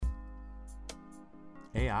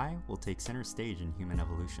AI will take center stage in human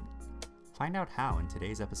evolution. Find out how in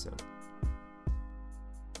today's episode.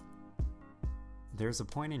 There's a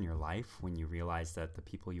point in your life when you realize that the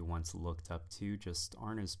people you once looked up to just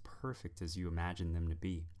aren't as perfect as you imagined them to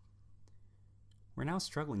be. We're now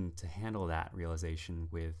struggling to handle that realization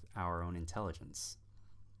with our own intelligence.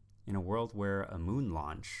 In a world where a moon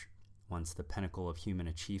launch, once the pinnacle of human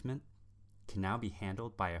achievement, can now be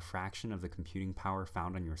handled by a fraction of the computing power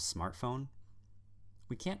found on your smartphone,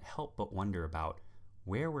 we can't help but wonder about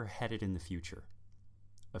where we're headed in the future.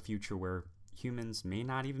 A future where humans may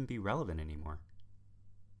not even be relevant anymore.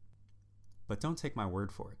 But don't take my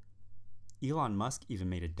word for it. Elon Musk even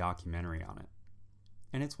made a documentary on it.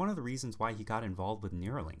 And it's one of the reasons why he got involved with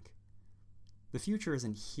Neuralink. The future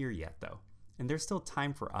isn't here yet, though, and there's still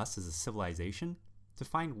time for us as a civilization to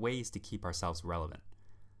find ways to keep ourselves relevant,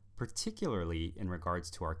 particularly in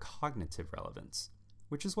regards to our cognitive relevance,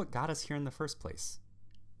 which is what got us here in the first place.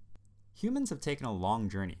 Humans have taken a long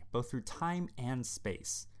journey, both through time and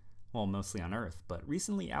space, well, mostly on Earth, but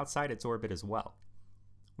recently outside its orbit as well.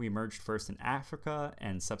 We emerged first in Africa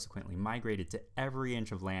and subsequently migrated to every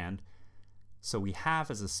inch of land, so we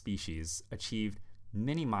have, as a species, achieved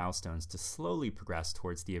many milestones to slowly progress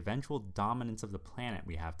towards the eventual dominance of the planet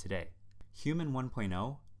we have today. Human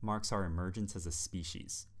 1.0 marks our emergence as a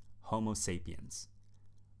species, Homo sapiens.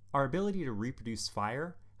 Our ability to reproduce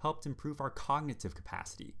fire helped improve our cognitive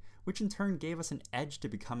capacity, which in turn gave us an edge to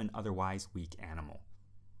become an otherwise weak animal.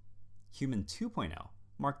 Human 2.0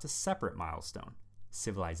 marked a separate milestone,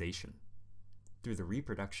 civilization, through the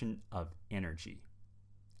reproduction of energy,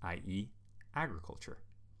 i.e., agriculture.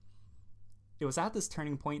 It was at this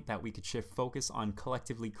turning point that we could shift focus on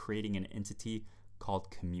collectively creating an entity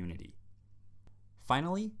called community.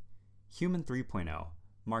 Finally, Human 3.0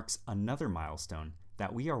 marks another milestone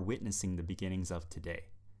that we are witnessing the beginnings of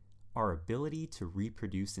today, our ability to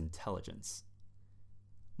reproduce intelligence.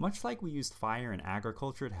 Much like we used fire and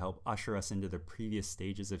agriculture to help usher us into the previous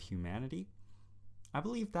stages of humanity, I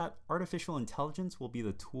believe that artificial intelligence will be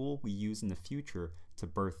the tool we use in the future to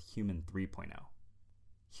birth Human 3.0.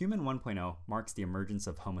 Human 1.0 marks the emergence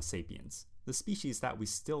of Homo sapiens, the species that we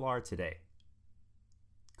still are today.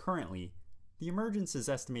 Currently, the emergence is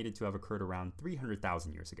estimated to have occurred around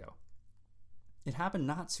 300,000 years ago. It happened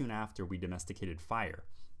not soon after we domesticated fire,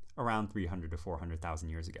 around 300 to 400,000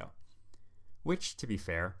 years ago, which, to be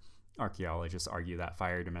fair, archaeologists argue that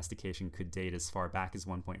fire domestication could date as far back as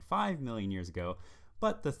 1.5 million years ago,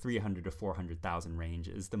 but the 300 to 400,000 range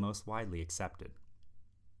is the most widely accepted.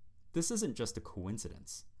 This isn't just a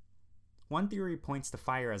coincidence. One theory points to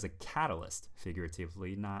fire as a catalyst,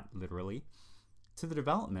 figuratively, not literally, to the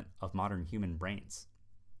development of modern human brains.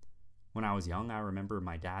 When I was young, I remember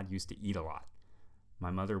my dad used to eat a lot. My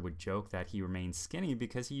mother would joke that he remained skinny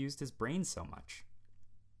because he used his brain so much.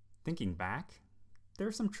 Thinking back,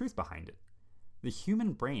 there's some truth behind it. The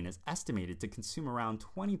human brain is estimated to consume around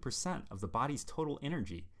 20% of the body's total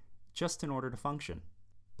energy just in order to function.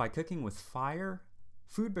 By cooking with fire,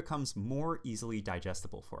 food becomes more easily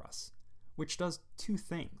digestible for us, which does two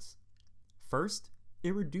things. First,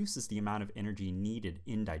 it reduces the amount of energy needed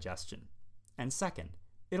in digestion. And second,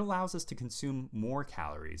 it allows us to consume more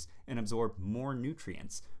calories and absorb more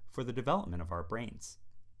nutrients for the development of our brains.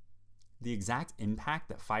 The exact impact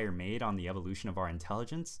that fire made on the evolution of our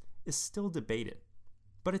intelligence is still debated,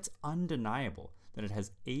 but it's undeniable that it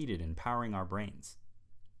has aided in powering our brains.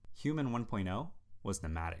 Human 1.0 was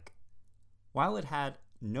nomadic. While it had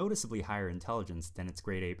noticeably higher intelligence than its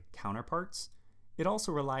great ape counterparts, it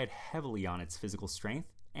also relied heavily on its physical strength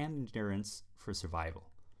and endurance for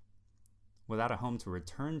survival. Without a home to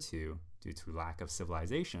return to due to lack of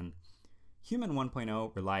civilization, Human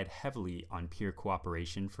 1.0 relied heavily on peer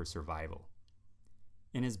cooperation for survival.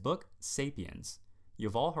 In his book, Sapiens,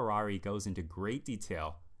 Yuval Harari goes into great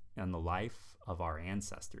detail on the life of our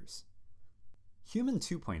ancestors. Human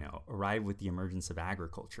 2.0 arrived with the emergence of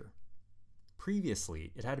agriculture.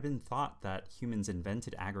 Previously, it had been thought that humans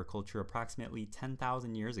invented agriculture approximately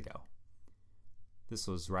 10,000 years ago. This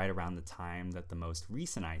was right around the time that the most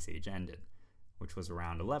recent ice age ended, which was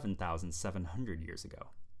around 11,700 years ago.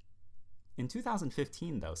 In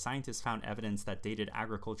 2015, though, scientists found evidence that dated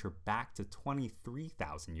agriculture back to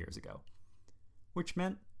 23,000 years ago, which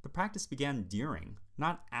meant the practice began during,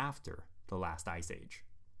 not after, the last ice age.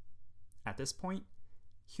 At this point,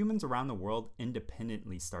 humans around the world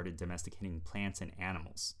independently started domesticating plants and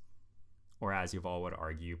animals. Or as Yuval would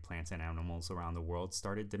argue, plants and animals around the world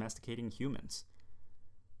started domesticating humans.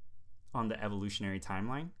 On the evolutionary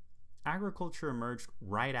timeline, agriculture emerged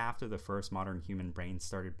right after the first modern human brain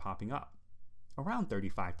started popping up, around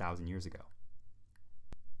 35,000 years ago.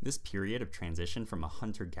 This period of transition from a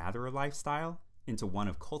hunter-gatherer lifestyle into one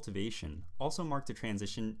of cultivation also marked a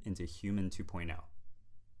transition into Human 2.0.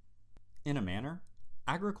 In a manner,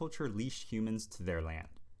 agriculture leashed humans to their land,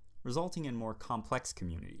 resulting in more complex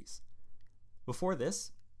communities. Before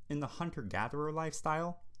this, in the hunter-gatherer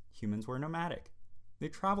lifestyle, humans were nomadic. They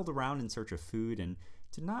traveled around in search of food and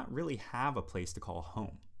did not really have a place to call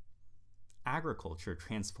home. Agriculture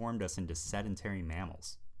transformed us into sedentary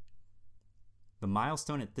mammals. The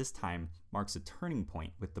milestone at this time marks a turning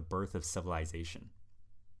point with the birth of civilization.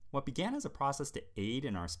 What began as a process to aid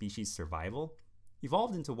in our species' survival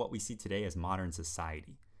evolved into what we see today as modern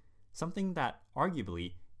society, something that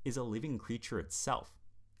arguably is a living creature itself,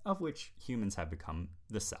 of which humans have become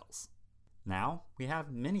the cells. Now, we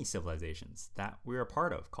have many civilizations that we're a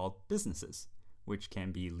part of called businesses, which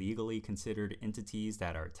can be legally considered entities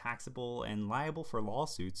that are taxable and liable for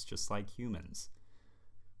lawsuits just like humans.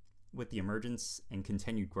 With the emergence and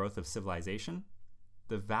continued growth of civilization,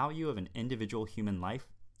 the value of an individual human life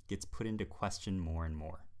gets put into question more and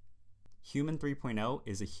more. Human 3.0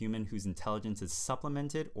 is a human whose intelligence is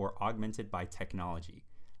supplemented or augmented by technology,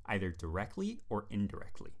 either directly or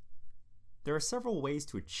indirectly. There are several ways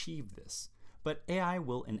to achieve this, but AI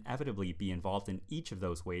will inevitably be involved in each of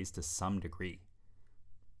those ways to some degree.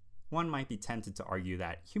 One might be tempted to argue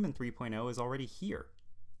that Human 3.0 is already here,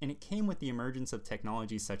 and it came with the emergence of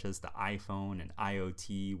technologies such as the iPhone and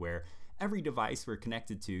IoT, where every device we're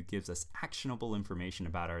connected to gives us actionable information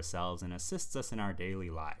about ourselves and assists us in our daily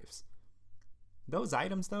lives. Those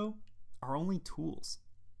items, though, are only tools.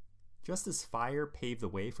 Just as fire paved the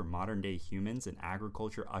way for modern-day humans and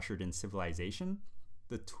agriculture ushered in civilization,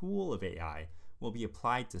 the tool of AI will be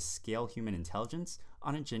applied to scale human intelligence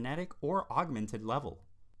on a genetic or augmented level.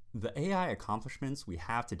 The AI accomplishments we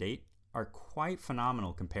have to date are quite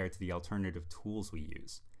phenomenal compared to the alternative tools we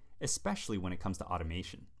use, especially when it comes to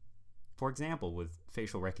automation. For example, with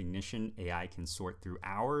facial recognition, AI can sort through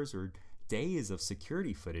hours or days of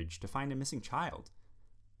security footage to find a missing child.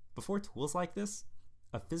 Before tools like this,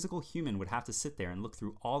 a physical human would have to sit there and look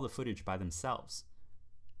through all the footage by themselves.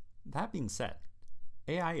 That being said,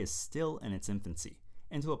 AI is still in its infancy,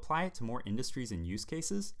 and to apply it to more industries and use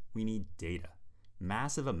cases, we need data,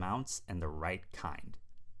 massive amounts and the right kind.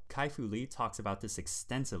 Kai-Fu Lee talks about this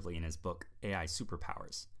extensively in his book, AI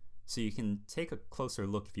Superpowers, so you can take a closer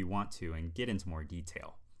look if you want to and get into more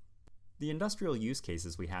detail. The industrial use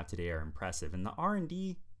cases we have today are impressive, and the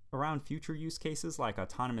R&D around future use cases like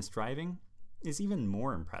autonomous driving is even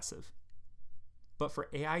more impressive. But for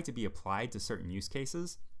AI to be applied to certain use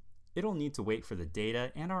cases, it'll need to wait for the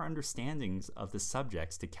data and our understandings of the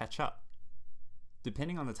subjects to catch up.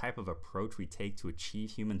 Depending on the type of approach we take to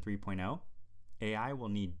achieve Human 3.0, AI will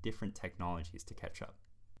need different technologies to catch up.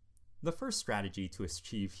 The first strategy to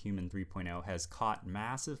achieve Human 3.0 has caught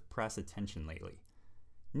massive press attention lately.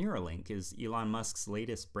 Neuralink is Elon Musk's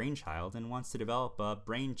latest brainchild and wants to develop a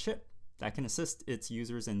brain chip that can assist its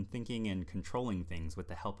users in thinking and controlling things with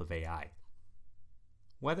the help of AI.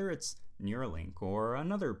 Whether it's Neuralink or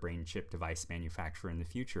another brain chip device manufacturer in the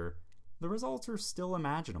future, the results are still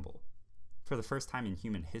imaginable. For the first time in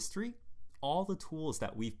human history, all the tools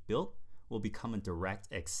that we've built will become a direct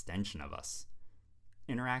extension of us.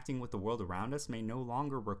 Interacting with the world around us may no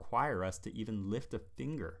longer require us to even lift a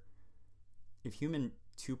finger. If Human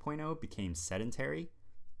 2.0 became sedentary,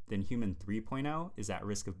 then Human 3.0 is at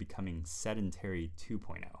risk of becoming sedentary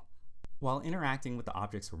 2.0. While interacting with the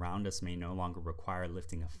objects around us may no longer require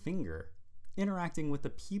lifting a finger, interacting with the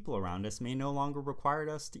people around us may no longer require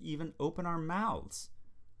us to even open our mouths.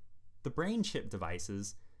 The brain chip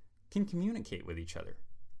devices can communicate with each other.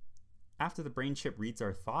 After the brain chip reads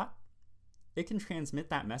our thought, it can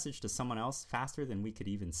transmit that message to someone else faster than we could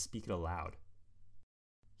even speak it aloud.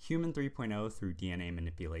 Human 3.0 through DNA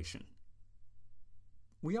manipulation.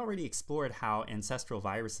 We already explored how ancestral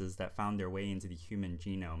viruses that found their way into the human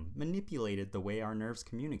genome manipulated the way our nerves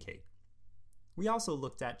communicate. We also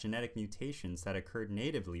looked at genetic mutations that occurred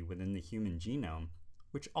natively within the human genome,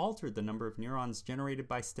 which altered the number of neurons generated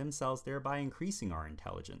by stem cells, thereby increasing our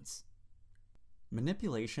intelligence.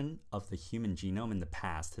 Manipulation of the human genome in the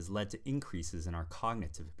past has led to increases in our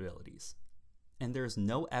cognitive abilities, and there is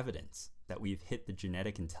no evidence that we've hit the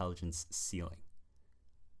genetic intelligence ceiling.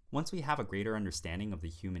 Once we have a greater understanding of the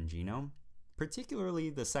human genome, particularly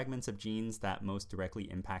the segments of genes that most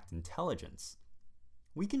directly impact intelligence,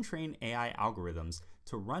 we can train AI algorithms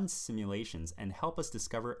to run simulations and help us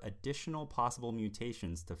discover additional possible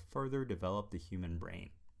mutations to further develop the human brain.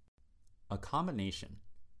 A combination.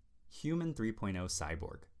 Human 3.0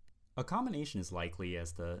 cyborg. A combination is likely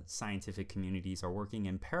as the scientific communities are working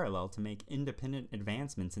in parallel to make independent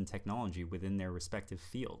advancements in technology within their respective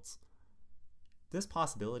fields. This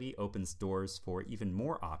possibility opens doors for even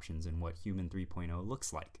more options in what Human 3.0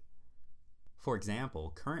 looks like. For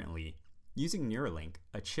example, currently, using Neuralink,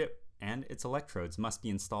 a chip and its electrodes must be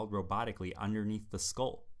installed robotically underneath the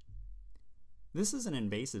skull. This is an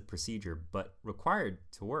invasive procedure, but required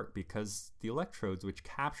to work because the electrodes, which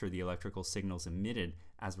capture the electrical signals emitted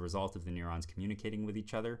as a result of the neurons communicating with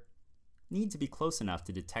each other, need to be close enough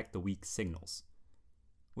to detect the weak signals.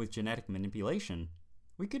 With genetic manipulation,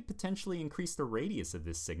 we could potentially increase the radius of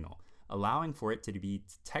this signal, allowing for it to be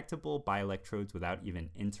detectable by electrodes without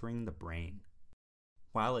even entering the brain.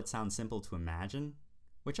 While it sounds simple to imagine,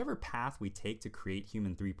 whichever path we take to create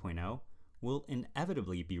Human 3.0 will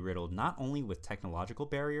inevitably be riddled not only with technological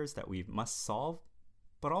barriers that we must solve,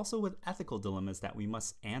 but also with ethical dilemmas that we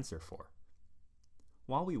must answer for.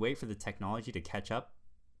 While we wait for the technology to catch up,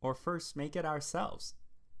 or first make it ourselves,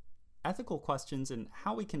 ethical questions and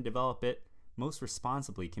how we can develop it most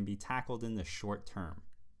responsibly can be tackled in the short term.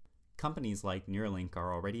 Companies like Neuralink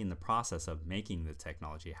are already in the process of making the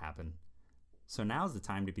technology happen. So now's the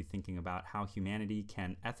time to be thinking about how humanity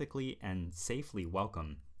can ethically and safely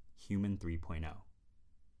welcome Human 3.0.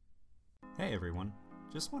 Hey everyone,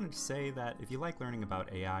 just wanted to say that if you like learning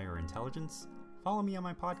about AI or intelligence, follow me on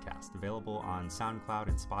my podcast, available on SoundCloud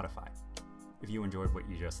and Spotify. If you enjoyed what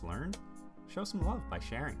you just learned, show some love by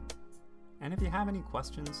sharing. And if you have any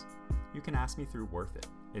questions, you can ask me through Worth It.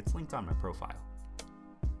 It's linked on my profile.